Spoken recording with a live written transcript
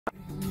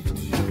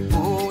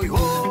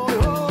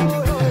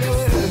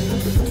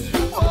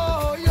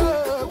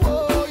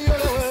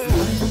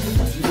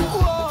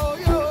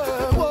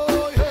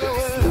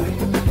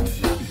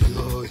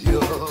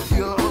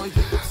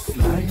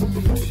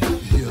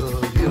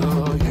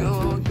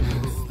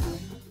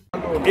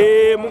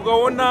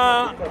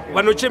mukaona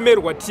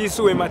vanochemerwa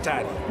tisu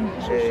wematare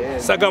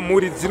saka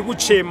mhuri dziri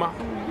kuchema.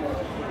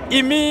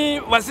 Imi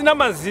vasina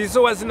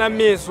maziso vasina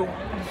meso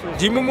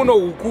ndimi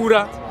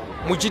munohukura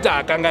muchiti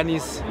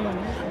hakanganisi,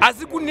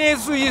 asi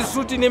kunesu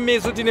isu tine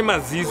meso tine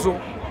maziso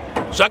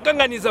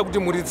zvakanganisa kuti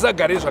mhuri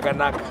dzisagare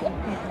zvakanaka.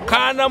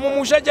 Kana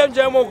mumusha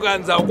chaimo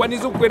ukanza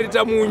ukwanisi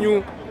kukwereta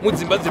munyu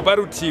mudzimba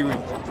dzeparutivi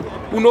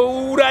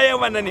unouraya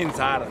vana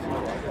nenzara.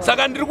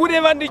 Saka ndiri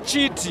kureva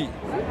ndichiti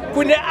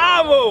kune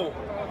avo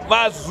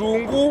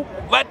vazungu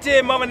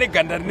vatema vane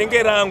ganda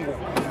rinenge rangu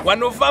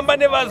vanofamba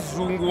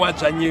nevazungu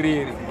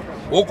vadzvanyerere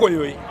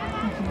hokoyoyi.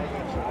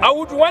 I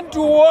would want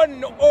to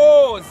warn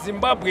all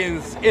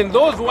Zimbabweans and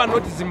those who are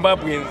not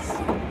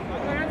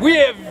Zimbabweans. We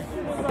have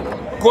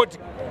got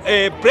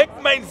black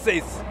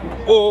mindsets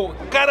or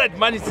colored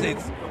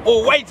mindsets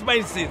or white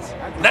mindsets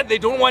that they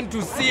don't want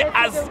to see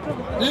us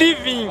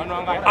living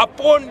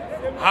upon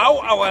how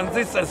our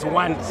ancestors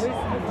want.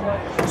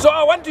 So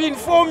I want to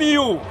inform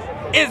you,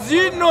 as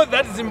you know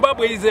that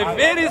Zimbabwe is a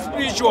very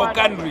spiritual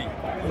country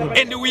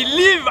and we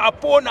live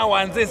upon our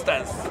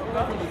ancestors.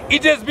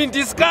 It has been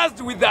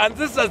discussed with the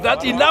ancestors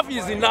that enough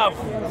is enough.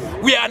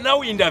 We are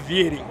now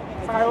interfering.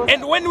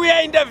 And when we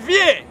are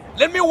interfering,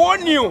 let me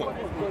warn you,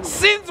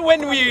 since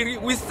when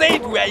we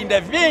said we are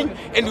interfering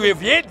and we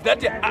have heard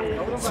that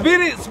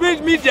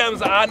spirit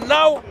mediums are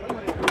now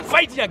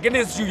fighting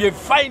against you, you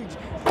find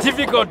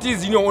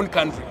difficulties in your own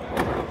country.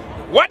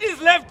 What is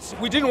left,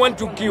 we didn't want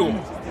to kill,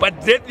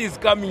 but death is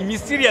coming,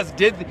 mysterious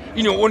death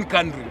in your own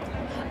country.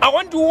 I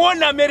want to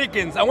warn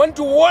Americans, I want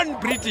to warn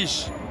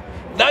British,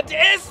 that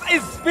as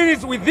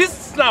spirits with this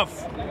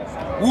stuff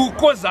will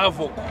cause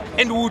havoc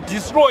and will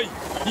destroy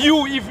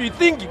you if you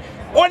think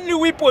only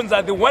weapons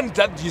are the ones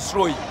that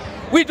destroy.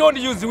 We don't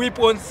use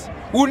weapons,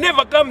 we'll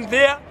never come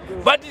there,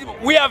 but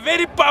we are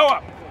very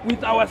powerful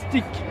with our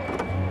stick,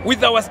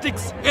 with our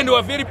sticks, and we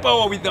are very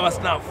powerful with our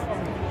staff.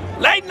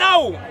 Right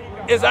now,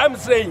 as I'm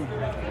saying,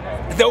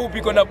 there will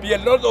be gonna be a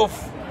lot of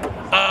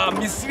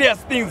mysterious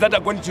things that are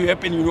going to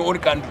happen in your own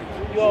country.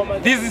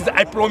 This is,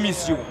 I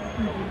promise you.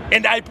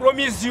 And I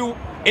promise you,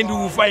 and we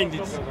will find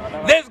it.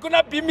 There's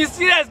gonna be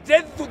mysterious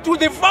death to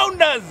the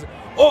founders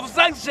of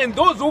sanctions,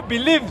 those who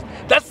believe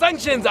that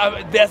sanctions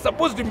they are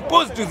supposed to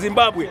impose to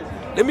Zimbabwe.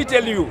 Let me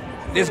tell you,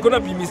 there's gonna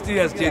be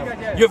mysterious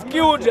death. You've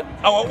killed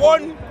our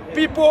own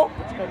people,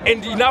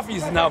 and enough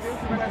is enough.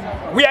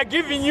 We are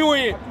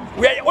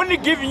only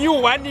giving you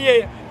 1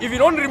 year. If you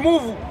don't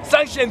remove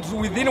sanctions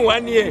within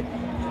 1 year,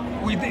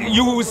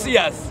 you will see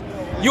us.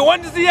 You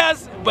won't see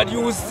us, but you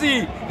will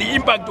see the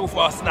impact of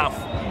our stuff.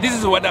 This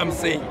is what I'm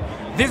saying.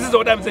 This is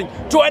what I'm saying.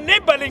 To our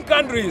neighboring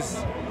countries,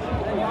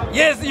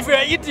 yes, if you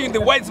are eating the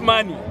white's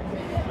money,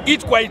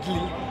 eat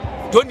quietly.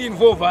 Don't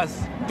involve us.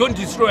 Don't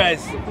destroy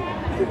us.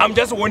 I'm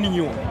just warning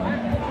you.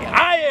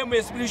 I am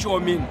a spiritual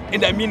man,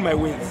 and I mean my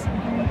words.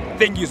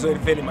 Thank you so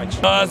very much.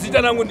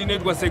 Zita nangu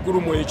ndinoitwa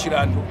Sekuru moyo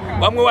chirando.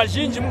 Vamwe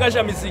vazhinji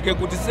mungashamisike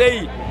kuti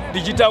sei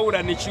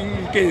ndichitaura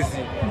nechingezi.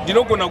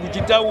 Ndinogona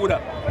kuchitaura.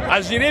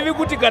 Hazvirevi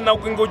kuti kana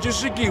ukange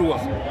uchisvikirwa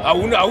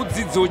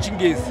haudzidziwo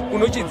chingezi,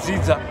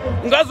 unochidzidza.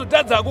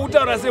 Ungazotadza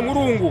kutaura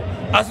semurungu,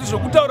 asi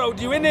zvokutaura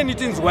kuti iwe neni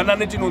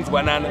tinzwanane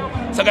tinonzwanana.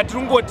 Saka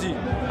tirungoti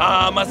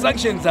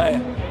masanctions aya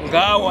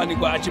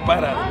ngaawanikwa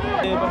achiparara.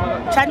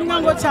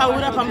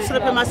 Chandingangotaura pamusoro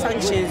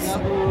pemasanctions,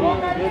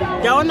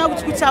 ndaona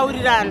kuti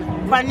kutaurirana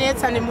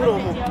kwanetsa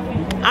nemuromo,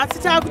 asi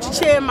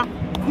taakuchichema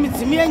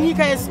kumidzimu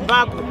yenyika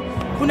yeZimbabwe.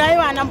 Kuna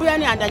ivo ana mbuya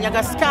nehanda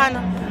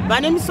nyakasikana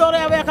vane misoro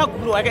yavo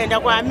yakagurwa vakaenda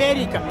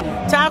kuAmerica.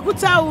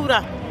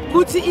 Taakutaura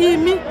kuti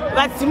imi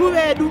vadzimu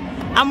vedu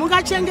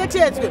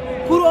hamungachengetedzwe,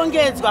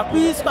 kurongedzwa,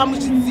 kuiswa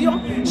muzvidziyo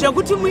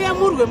zvekuti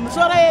muyemurwe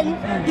misoro yenyu,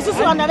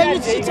 isusu vana venyu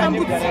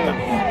tichitambudzika.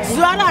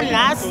 Zuva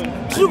ranhasi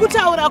tiri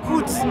kutaura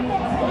kuti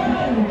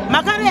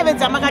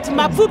makarevedza makati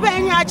mapfupa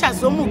enyu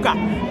achazomuka.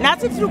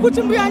 Nhasi tiri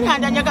kuti mbuya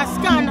nehanda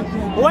nyakasikana,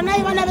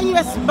 honai vana venyu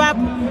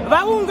veZimbabwe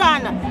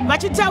vaungana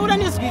vachitaura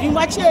nezwi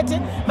rimwe chete,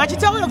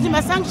 vachitaura kuti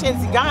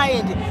masanctions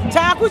ngaaende.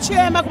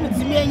 Taakuchema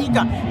kumidzimu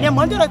yenyika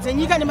nemhondero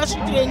dzenyika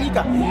nemasvikiro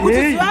enyika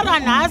kuti zuva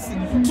ranhasi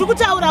tiri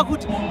kutaura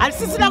kuti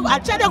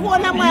hatichada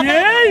kuona mwaka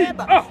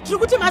wakareba. Tiri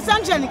kuti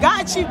masanction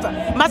ngaachibva,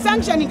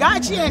 masanction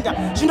ngaachienda.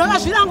 Zvinova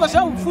zvirango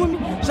zveupfumi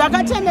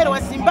zvakatemerwa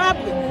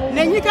Zimbabwe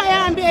nenyika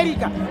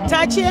yeAmerica.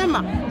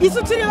 Tachema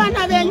isu tiri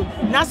vana venyu.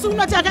 Nhasi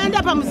uno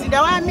takaenda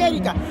pamuzinda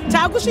weAmerica,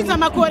 taakusvitsa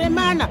makore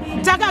 4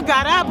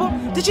 takagarapo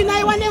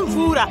tichinaiwa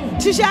nemvura,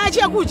 tichishaya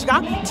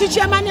chekudya,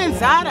 tichema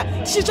nenzara,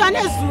 tichitsva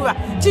nezuva,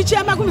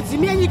 tichema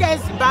kumidzimu yenyika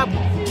yeZimbabwe.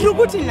 Tiri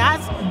kuti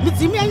nhasi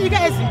midzimu yenyika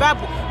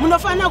yeZimbabwe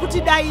munofanira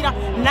kutidaira.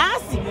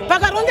 Nhasi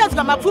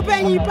pakarongedzwa mapfupa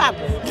enyu ipapo,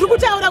 tiri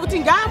kutaura kuti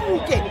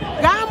ngaamuke,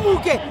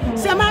 ngaamuke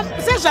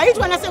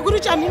sezvaitwa nasekuru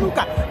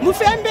Chaminuka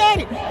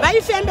mufemberi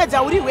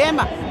vaifembedza uri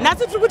hwema.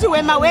 Nhasi tiri kuti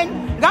hwema wenyu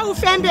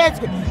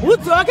ngaufembedzwe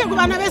hudzoke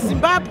kuvana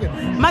vezimbabwe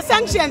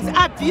masanctions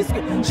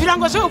abviswe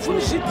zvirango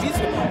zveupfumi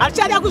zvibviswe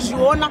hatichada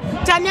kuzviona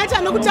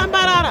taneta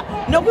nokutambarara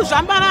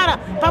nokuzvambarara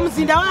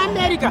pamuzinda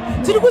weamerica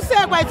tiri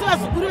kusekwa isi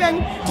vazukuru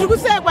venyu tiri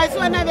kusekwa isi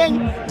vana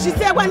venyu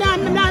tichisekwa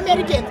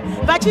naamericans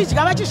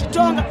vachidya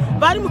vachizvitonga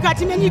vari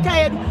mukati menyika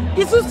yedu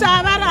isusu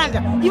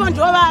taavaranda ivo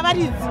ndo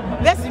vaavaridzi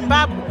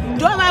vezimbabwe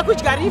ndo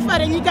vakudya rifa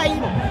renyika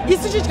ino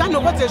isi chidya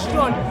nhoko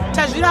dzezvirondo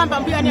tazviramba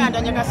mbuya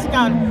nehanda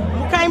nyakasikano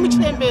mukai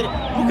muchirembere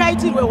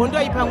mukaitirwe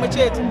hondo ipamwe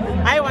chete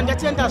aiwa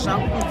ndatenda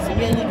zvangu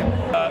mudzimu yenyika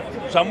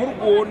zvamuri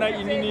kuona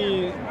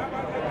inini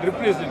ndiri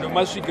purezidendi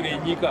wemasvikiro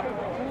enyika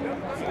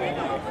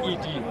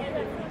idi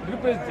ndiri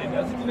purezidendi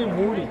asi tine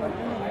mhuri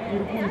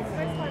iri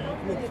kunzi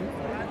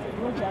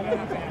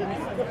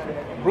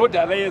broad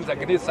alliance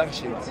against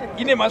sanctions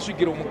ine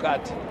masvikiro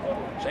mukati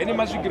zvaine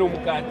masvikiro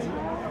mukati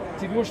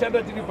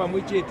tinoshanda tiri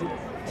pamwe chete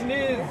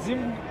tine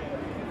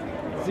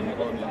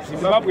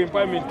Zimbabwean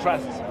Empowerment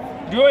Trust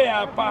ndiyo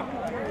yapa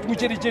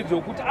mucherechedzo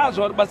wekuti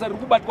azva basa riri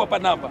kubatwa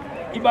panapa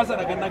ibasa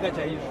rakanaka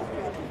chaizvo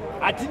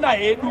hatina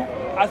hedu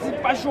asi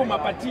pashoma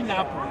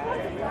patinapo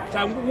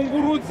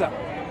taungurudza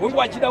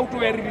wengu achida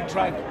kutoya riri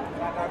track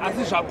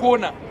asi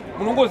zvakona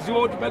munongoziva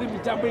kuti pane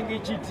mitambo inge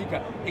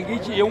ichiitika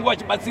yengu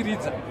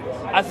vachibatsiridza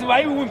asi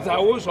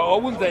vaiunzawo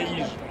zvavaunza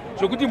izvi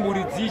zvokuti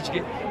mhuri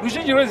dzidye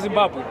ruzhinji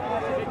rwezimbabwe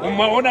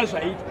mumaona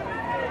zvaita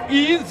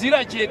iyi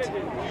nzira chete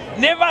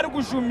nevari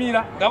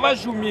kushumira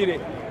ngavashumire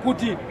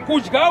kuti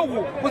kudya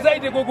uku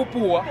kusaite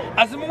kwekupuhwa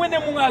asi mumwe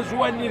nemumwe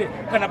azviwanire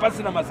kana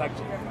pasina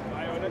masanctions.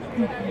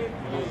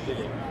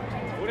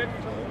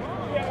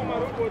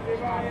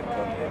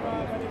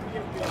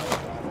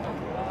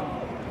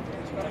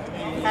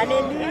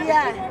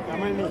 Haleluya.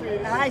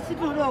 Asi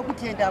tinoda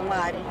kutenda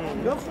Mwari.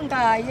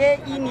 Ndofunga ye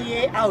in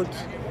ye out.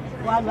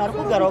 Vanhu vari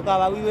kugara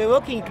ukava, we were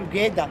working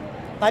together.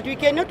 But we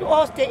cannot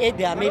all stay at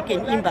the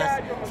American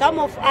embassy. Some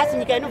of us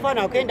nyika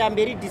inofanira kuenda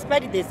mberi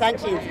despite the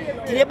sanctions.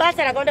 Tine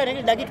basa rakawanda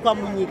rinenge kuitwa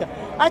munyika.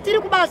 Asi tiri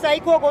kubasa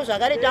ikoko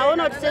zvakare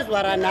taona kuti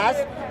sezuva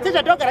ranhasi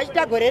sezvatogara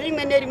chiita gore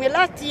rimwe nerimwe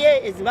last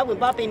year eZimbabwe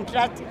Empowerment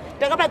Trust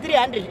takapa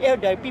 300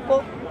 elderly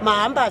people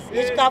mahambas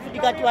echikafu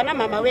tikati vana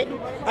mama vedu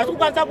asi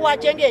kukwanisa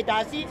kuvachengeta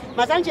asi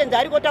masanctions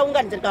ariko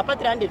taunganidzira tikapa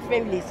 300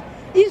 families.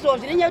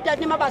 Izvozvi nenyaya yekuti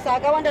tine mabasa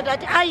akawanda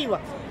tati aiwa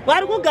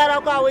vari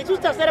kugara kwawo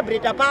isusu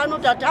tacerebrata pano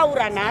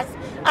tataura nhasi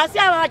asi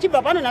ava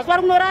vachibva pano nhasi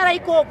vari kunorara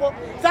ikoko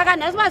saka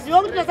nhasi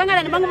vaziva kuti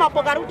tasangana nemamwe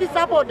mapoka ari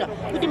kutisapota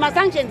kuti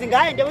masanctions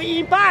ngaaende we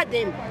empower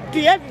them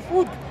to have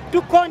food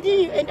to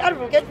continue and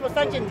advocate for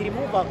sanctions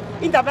removal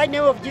in the mighty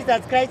name of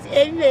Jesus Christ.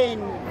 Amen.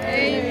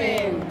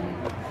 Amen.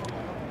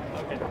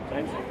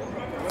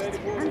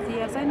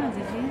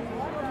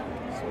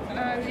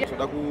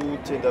 Toda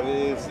kutenda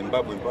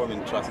veZimbabwe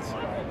Empowerment Trust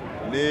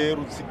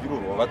nerutsigiro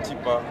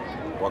rwavatipa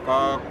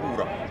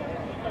rwakakura.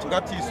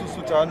 Tingati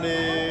isusu tane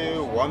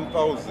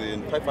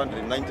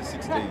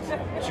 1596 days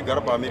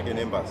tichigara paAmerican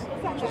Embassy.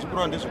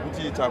 Zvichikura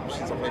ndezvekuti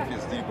takusvitsa 5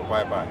 years tiripo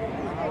paya paya.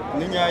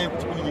 Nenyaya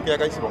yekuti kune nyika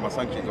yakaisirwa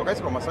masanctions.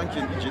 Wakaisirwa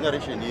masanctions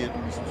generation yedu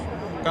isusu.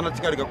 Kana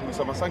tikarega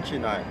kurwisa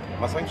masanction aya,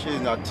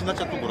 masanction hatina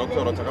chatogona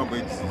kutaura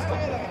takamboidzidzisa.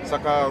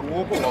 Saka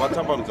ruoko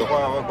rwavatambanudza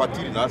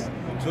kwatiri nhasi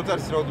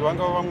tinotarisira kuti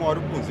vanga vamwe vari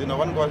kunze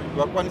navanenge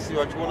vakwanisi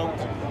vachiona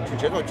kuti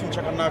chinhu chaitwa chinhu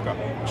chakanaka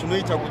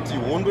chinoita kuti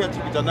hondo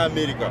yatiri kuita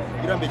neAmerica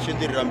irambe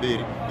ichienderera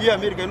mberi. Iye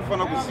America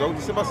inofanira kuziva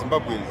kuti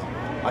semaZimbabweans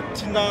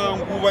hatina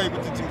nguva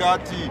yekuti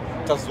tingati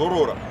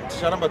tazorora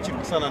ticharamba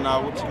tirwisana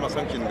navo kuti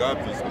masanction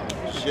ngaabviswe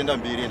zvichienda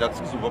mberi ende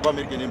hatisi kuzobva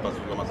paAmerican Embassy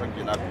kuti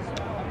masanction abviswe.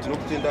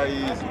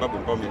 Tinokutendai Zimbabwe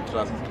Empowerment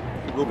Trust.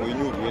 Rudo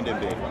rwenyu rwuende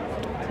mberi.